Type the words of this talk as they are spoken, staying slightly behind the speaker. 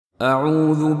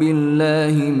أعوذ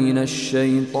بالله من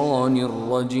الشيطان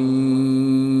الرجيم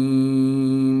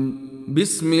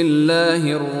بسم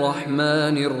الله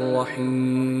الرحمن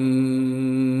الرحيم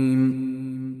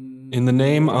In the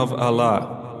name of Allah,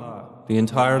 the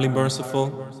entirely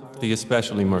merciful, the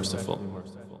especially merciful.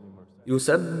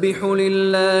 يسبح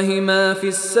لله ما في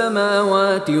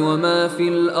السماوات وما في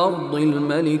الأرض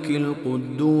الملك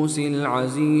القدوس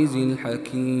العزيز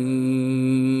الحكيم.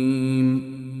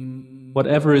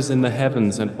 Whatever is in the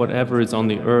heavens and whatever is on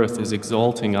the earth is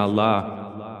exalting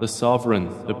Allah, the sovereign,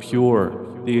 the pure,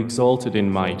 the exalted in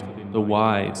might, the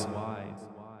wise.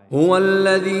 هو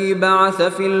الذي بعث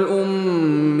في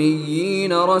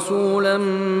الأميين رسولا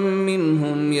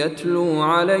منهم يتلو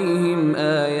عليهم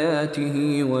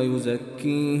آياته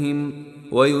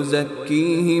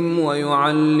ويزكيهم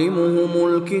ويعلمهم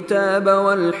الكتاب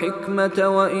والحكمة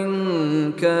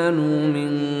وإن كانوا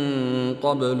من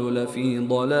قبل لفي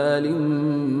ضلال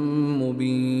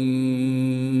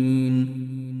مبين.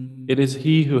 It is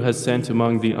He who has sent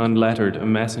among the unlettered a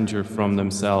messenger from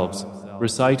themselves,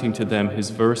 reciting to them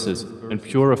His verses and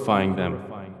purifying them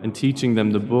and teaching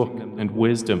them the book and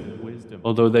wisdom,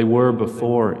 although they were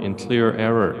before in clear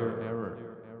error.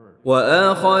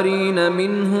 وآخرين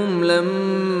منهم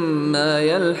لما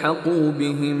يلحقوا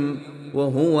بهم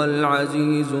وهو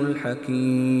العزيز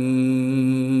الحكيم.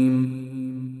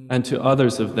 And to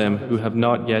others of them who have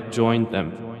not yet joined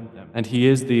them, and He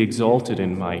is the exalted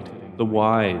in might, the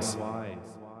wise.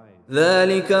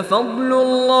 ذلك فضل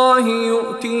الله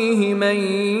يؤتيه من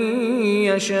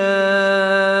يشاء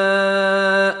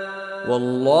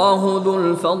والله ذو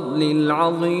الفضل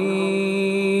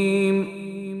العظيم.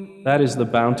 That is the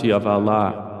bounty of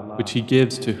Allah, which He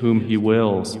gives to whom He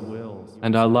wills,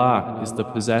 and Allah is the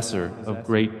possessor of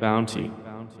great bounty.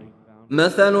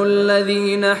 مثل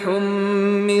الذين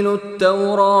حملوا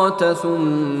التوراة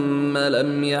ثم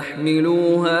لم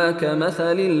يحملوها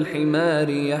كمثل الحمار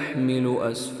يحمل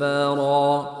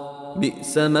أسفارا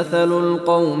بئس مثل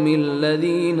القوم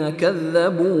الذين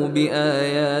كذبوا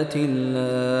بآيات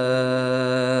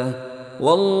الله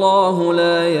والله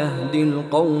لا يهدي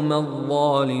القوم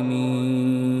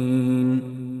الظالمين.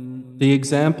 The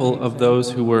example of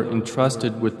those who were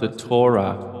entrusted with the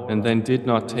Torah and then did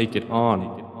not take it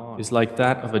on is like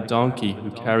that of a donkey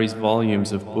who carries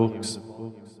volumes of books.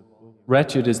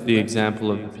 Wretched is the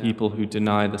example of the people who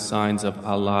deny the signs of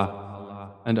Allah,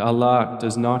 and Allah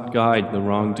does not guide the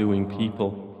wrongdoing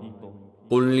people.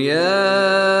 قل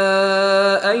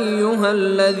يا أيها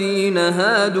الذين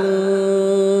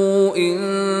هادوا إن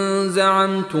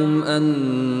زعمتم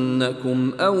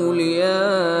أنكم أولياء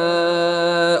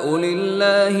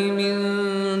لله من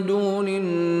دون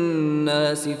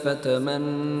الناس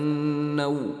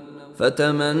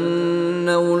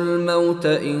فتمنوا الموت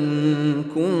إن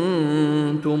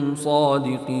كنتم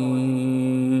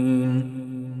صادقين.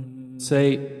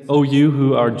 Say, O you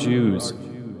who are Jews,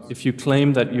 if you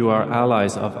claim that you are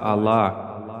allies of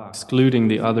Allah, excluding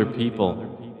the other people,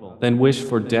 then wish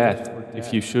for death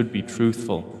if you should be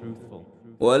truthful.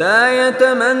 ولا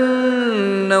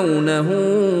يتمنونه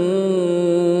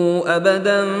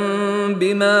أبدا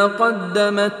بما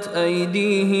قدمت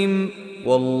أيديهم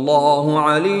والله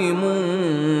عليم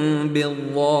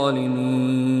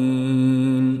بالظالمين.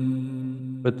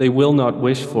 But they will not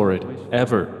wish for it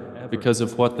ever because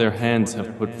of what their hands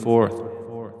have put forth,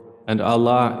 and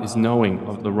Allah is knowing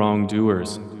of the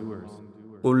wrongdoers.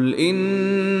 قل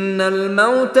إن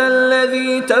الموت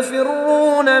الذي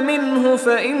تفرون منه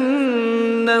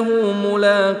فإنه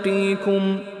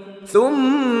ملاقيكم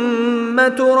ثم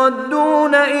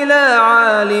تردون إلى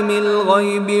عالم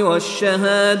الغيب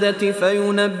والشهادة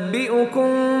فينبئكم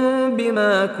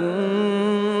بما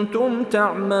كنتم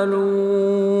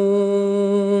تعملون.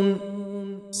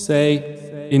 Say,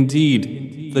 indeed,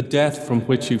 the death from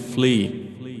which you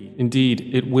flee, indeed,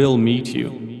 it will meet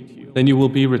you. Then you will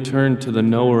be returned to the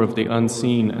knower of the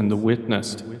unseen and the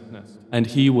witnessed, and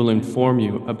he will inform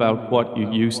you about what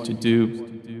you used to do.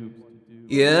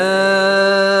 يا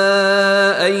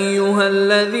أيها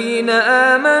الذين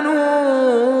آمنوا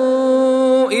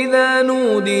إذا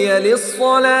نودي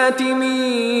للصلاة من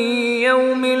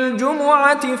يوم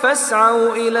الجمعة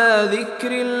فاسعوا إلى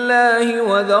ذكر الله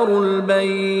وذروا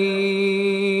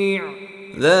البيع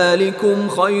ذلكم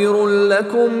خير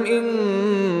لكم إن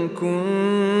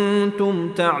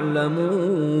كنتم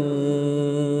تعلمون.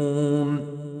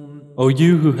 O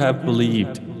you who have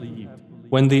believed,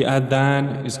 when the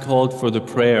adhan is called for the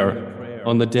prayer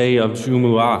on the day of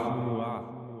Jumu'ah,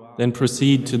 then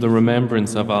proceed to the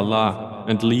remembrance of Allah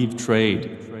and leave trade.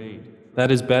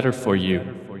 That is better for you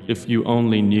if you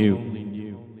only knew.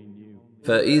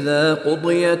 فإذا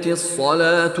قضيت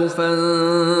الصلاة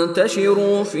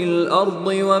فانتشروا في الأرض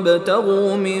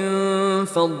وابتغوا من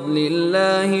فضل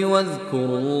الله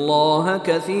واذكروا الله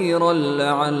كثيرا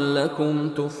لعلكم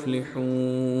تفلحون.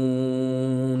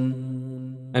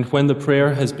 And when the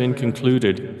prayer has been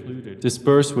concluded,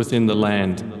 disperse within the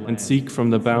land and seek from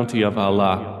the bounty of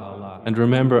Allah, and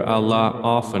remember Allah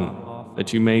often,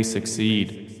 that you may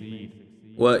succeed.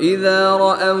 وَإِذَا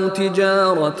رَأَوْا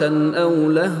تِجَارَةً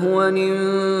أَوْ لَهْوًا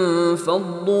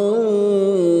انفَضُّوا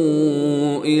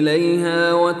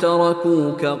إِلَيْهَا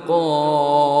وَتَرَكُوكَ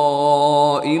قَائِمًا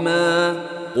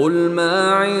قُلْ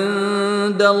مَا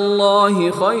عِندَ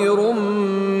اللَّهِ خَيْرٌ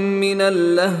مِّنَ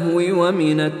اللَّهْوِ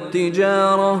وَمِنَ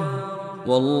التِّجَارَةِ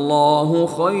وَاللَّهُ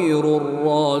خَيْرُ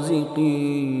الرَّازِقِينَ.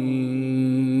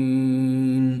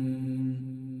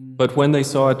 But when they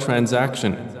saw a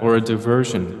transaction or a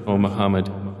diversion, O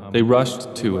Muhammad, they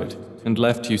rushed to it and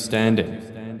left you standing.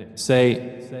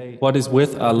 Say, what is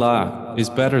with Allah is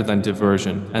better than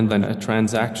diversion and than a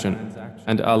transaction,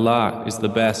 and Allah is the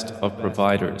best of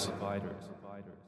providers.